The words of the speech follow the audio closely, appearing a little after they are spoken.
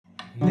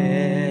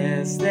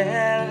Desde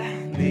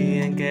el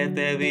día en que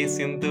te vi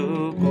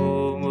siento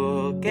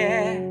como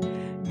que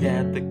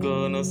ya te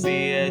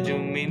conocía y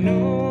un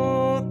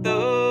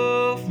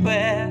minuto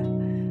fue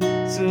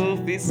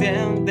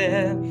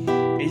suficiente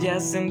y ya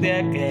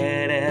sentía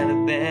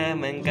quererte.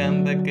 Me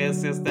encanta que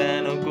seas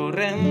tan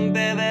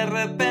ocurrente. De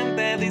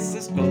repente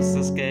dices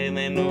cosas que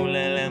me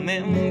nublan la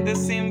mente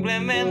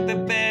simplemente,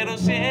 pero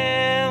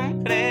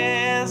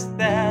siempre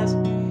estás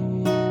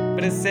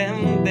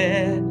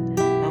presente,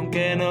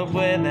 aunque no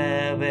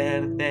pueda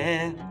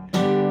verte.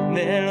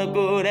 De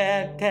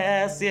locura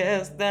casi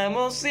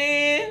estamos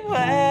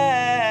igual.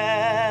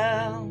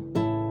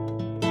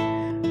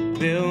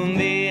 De un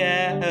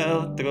día a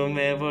otro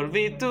me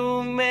volví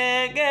tu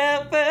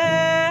mega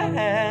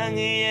fan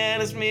y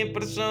eres mi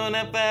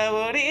persona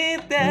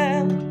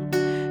favorita.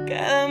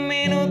 Cada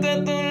minuto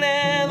a tu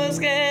lado es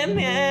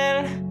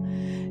genial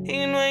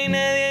y no hay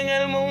nadie en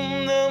el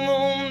mundo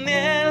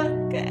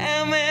mundial que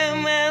ame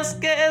más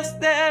que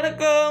estar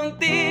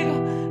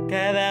contigo.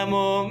 Cada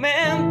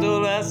momento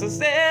lo haces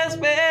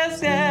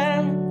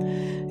especial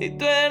y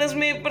tú eres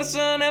mi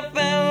persona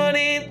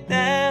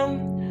favorita.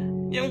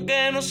 Y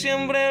aunque no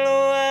siempre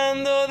lo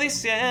ando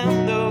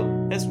diciendo,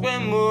 es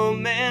buen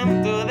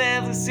momento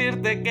de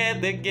decirte que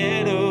te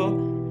quiero.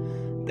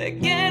 Te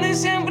quiero y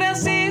siempre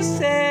así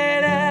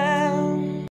será.